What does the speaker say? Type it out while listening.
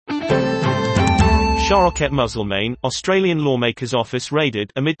Shaukat Musulmain, Australian lawmaker's office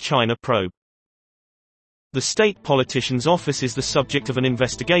raided amid China probe. The state politician's office is the subject of an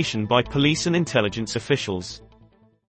investigation by police and intelligence officials.